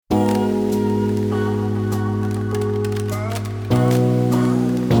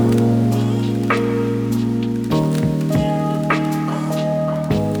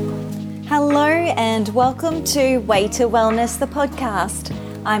welcome to Way to Wellness, the podcast.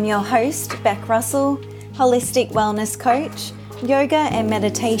 I'm your host, Beck Russell, holistic wellness coach, yoga and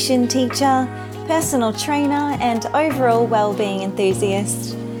meditation teacher, personal trainer, and overall well-being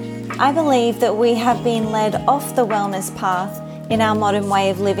enthusiast. I believe that we have been led off the wellness path in our modern way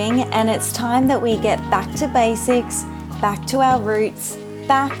of living, and it's time that we get back to basics, back to our roots,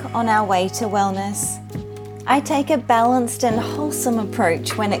 back on our way to wellness. I take a balanced and wholesome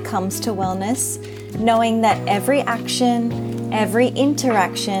approach when it comes to wellness, knowing that every action, every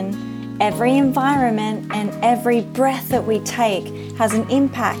interaction, every environment, and every breath that we take has an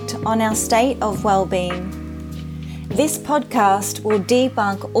impact on our state of well-being. This podcast will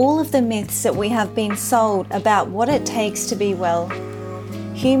debunk all of the myths that we have been sold about what it takes to be well.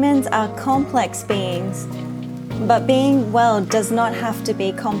 Humans are complex beings, but being well does not have to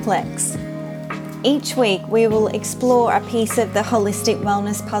be complex. Each week, we will explore a piece of the holistic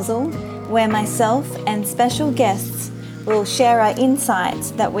wellness puzzle where myself and special guests will share our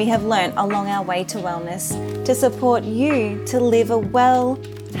insights that we have learned along our way to wellness to support you to live a well,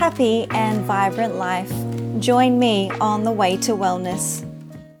 happy, and vibrant life. Join me on the way to wellness.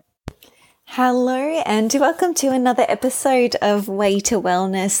 Hello, and welcome to another episode of Way to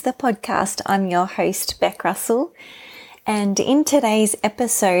Wellness, the podcast. I'm your host, Beck Russell. And in today's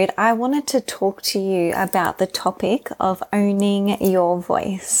episode, I wanted to talk to you about the topic of owning your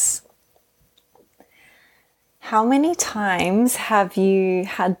voice. How many times have you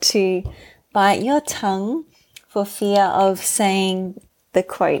had to bite your tongue for fear of saying the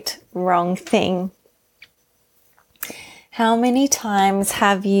quote, wrong thing? How many times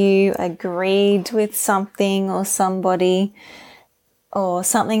have you agreed with something or somebody or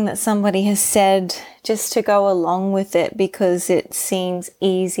something that somebody has said just to go along with it because it seems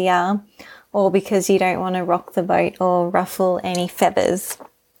easier or because you don't want to rock the boat or ruffle any feathers?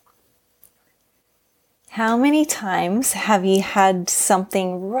 How many times have you had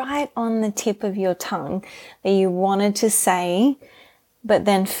something right on the tip of your tongue that you wanted to say, but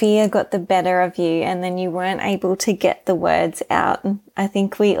then fear got the better of you and then you weren't able to get the words out? I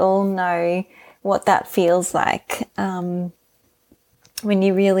think we all know what that feels like. When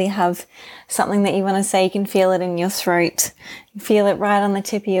you really have something that you want to say, you can feel it in your throat, you feel it right on the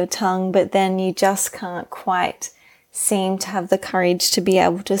tip of your tongue, but then you just can't quite seem to have the courage to be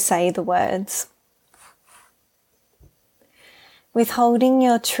able to say the words. Withholding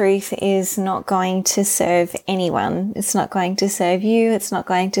your truth is not going to serve anyone. It's not going to serve you. It's not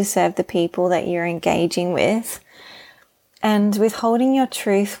going to serve the people that you're engaging with. And withholding your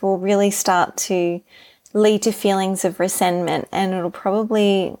truth will really start to lead to feelings of resentment, and it'll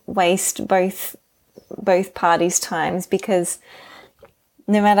probably waste both parties' times, because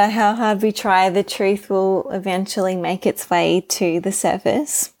no matter how hard we try, the truth will eventually make its way to the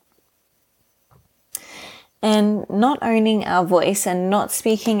surface. And not owning our voice and not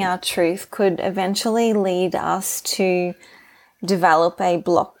speaking our truth could eventually lead us to develop a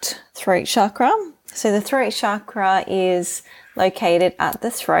blocked throat chakra. So the throat chakra is located at the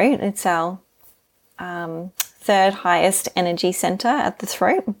throat. It's our third highest energy center at the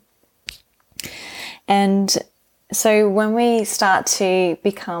throat. And so when we start to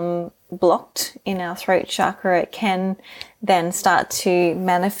become blocked in our throat chakra, it can then start to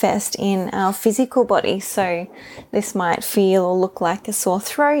manifest in our physical body. So this might feel or look like a sore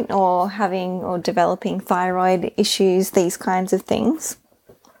throat or having or developing thyroid issues, these kinds of things.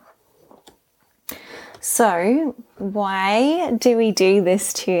 So why do we do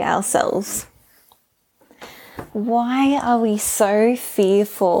this to ourselves? Why are we so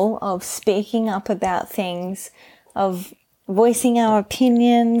fearful of speaking up about things, of voicing our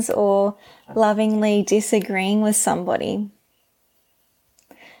opinions or lovingly disagreeing with somebody?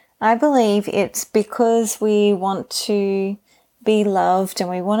 I believe it's because we want to be loved and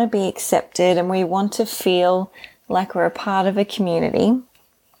we want to be accepted and we want to feel like we're a part of a community.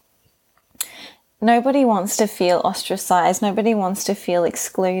 Nobody wants to feel ostracized. Nobody wants to feel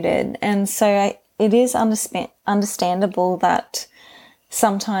excluded. And so it is understandable that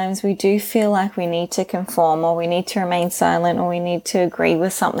sometimes we do feel like we need to conform, or we need to remain silent, or we need to agree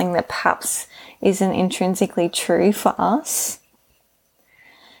with something that perhaps isn't intrinsically true for us.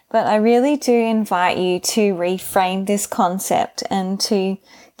 But I really do invite you to reframe this concept and to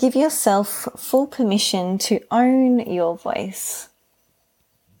give yourself full permission to own your voice.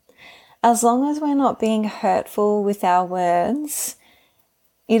 As long as we're not being hurtful with our words,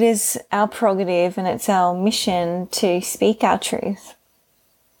 it is our prerogative and it's our mission to speak our truth.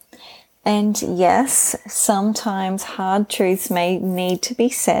 And yes, sometimes hard truths may need to be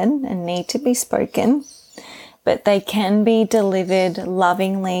said and need to be spoken, but they can be delivered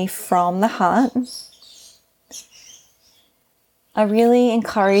lovingly from the heart I really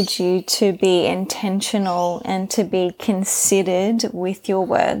encourage you to be intentional and to be considered with your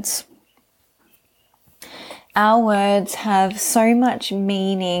words. Our words have so much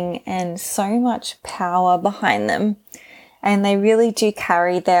meaning and so much power behind them, and they really do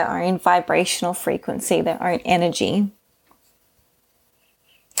carry their own vibrational frequency, their own energy.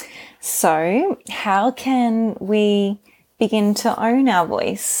 So, how can we begin to own our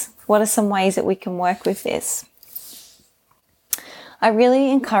voice? What are some ways that we can work with this? I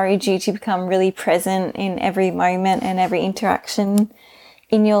really encourage you to become really present in every moment and every interaction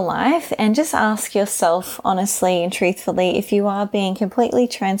in your life, and just ask yourself honestly and truthfully if you are being completely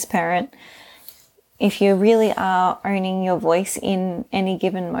transparent, if you really are owning your voice in any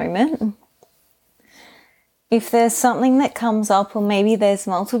given moment. If there's something that comes up, or maybe there's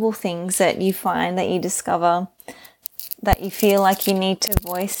multiple things that you find that you discover that you feel like you need to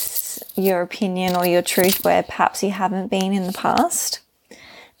voice your opinion or your truth where perhaps you haven't been in the past,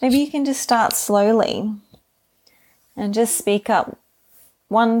 maybe you can just start slowly and just speak up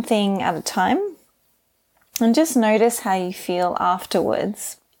one thing at a time, and just notice how you feel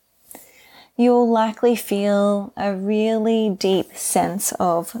afterwards. You'll likely feel a really deep sense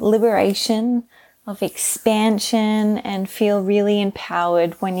of liberation, of expansion, and feel really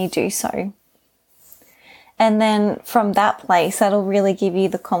empowered when you do so. And then from that place, that'll really give you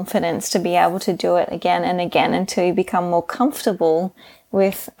the confidence to be able to do it again and again until you become more comfortable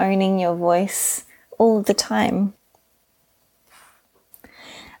with owning your voice all of the time.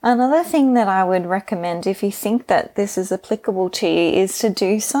 Another thing that I would recommend, if you think that this is applicable to you, is to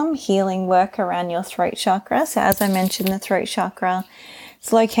do some healing work around your throat chakra. So as I mentioned, the throat chakra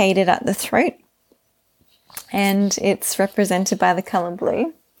is located at the throat, and it's represented by the color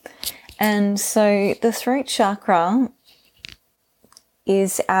blue. And so the throat chakra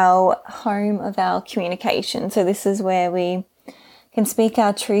is our home of our communication. So this is where we can speak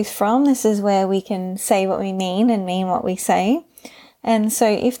our truth from. This is where we can say what we mean and mean what we say. And so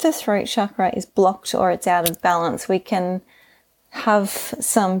if the throat chakra is blocked or it's out of balance, we can have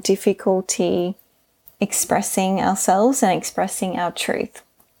some difficulty expressing ourselves and expressing our truth.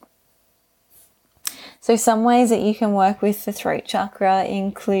 So some ways that you can work with the throat chakra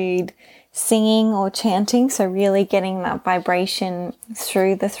include singing or chanting, so really getting that vibration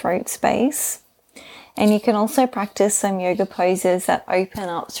through the throat space. And you can also practice some yoga poses that open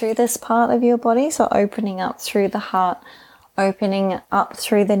up through this part of your body, so opening up through the heart, opening up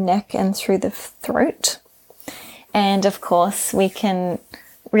through the neck and through the throat. And of course, we can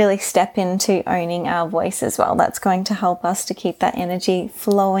really step into owning our voice as well. That's going to help us to keep that energy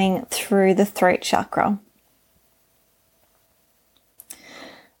flowing through the throat chakra.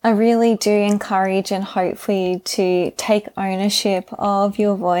 I really do encourage and hope for you to take ownership of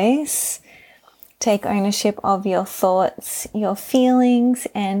your voice, take ownership of your thoughts, your feelings,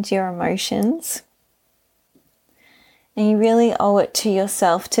 and your emotions. And you really owe it to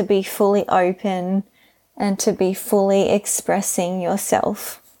yourself to be fully open and to be fully expressing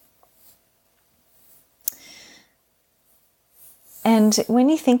yourself. And when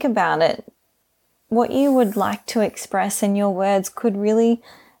you think about it, what you would like to express in your words could really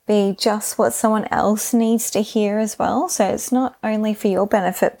be just what someone else needs to hear as well. So it's not only for your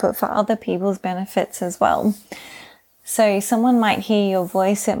benefit, but for other people's benefits as well. So someone might hear your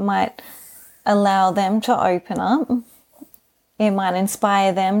voice, it might allow them to open up. It might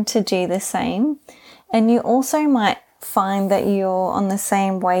inspire them to do the same. And you also might find that you're on the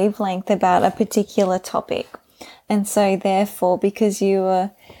same wavelength about a particular topic. And so therefore, because you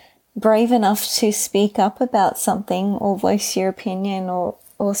were brave enough to speak up about something or voice your opinion or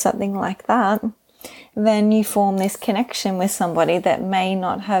something like that, then you form this connection with somebody that may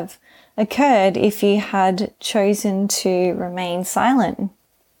not have occurred if you had chosen to remain silent.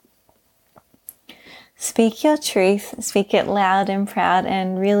 Speak your truth, speak it loud and proud,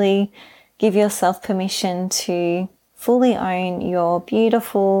 and really give yourself permission to fully own your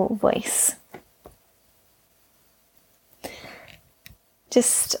beautiful voice.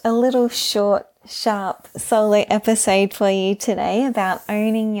 Just a little short, sharp solo episode for you today about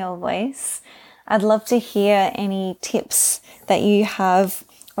owning your voice. I'd love to hear any tips that you have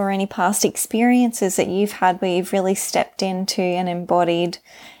or any past experiences that you've had where you've really stepped into and embodied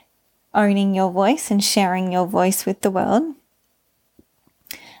owning your voice and sharing your voice with the world.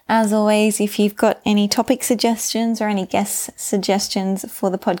 As always, if you've got any topic suggestions or any guest suggestions for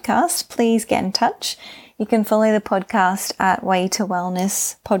the podcast, please get in touch. You can follow the podcast at Way to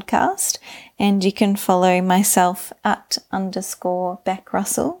Wellness Podcast, and you can follow myself at _Beck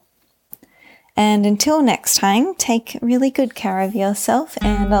Russell. And until next time, take really good care of yourself,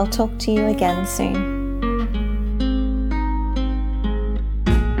 and I'll talk to you again soon.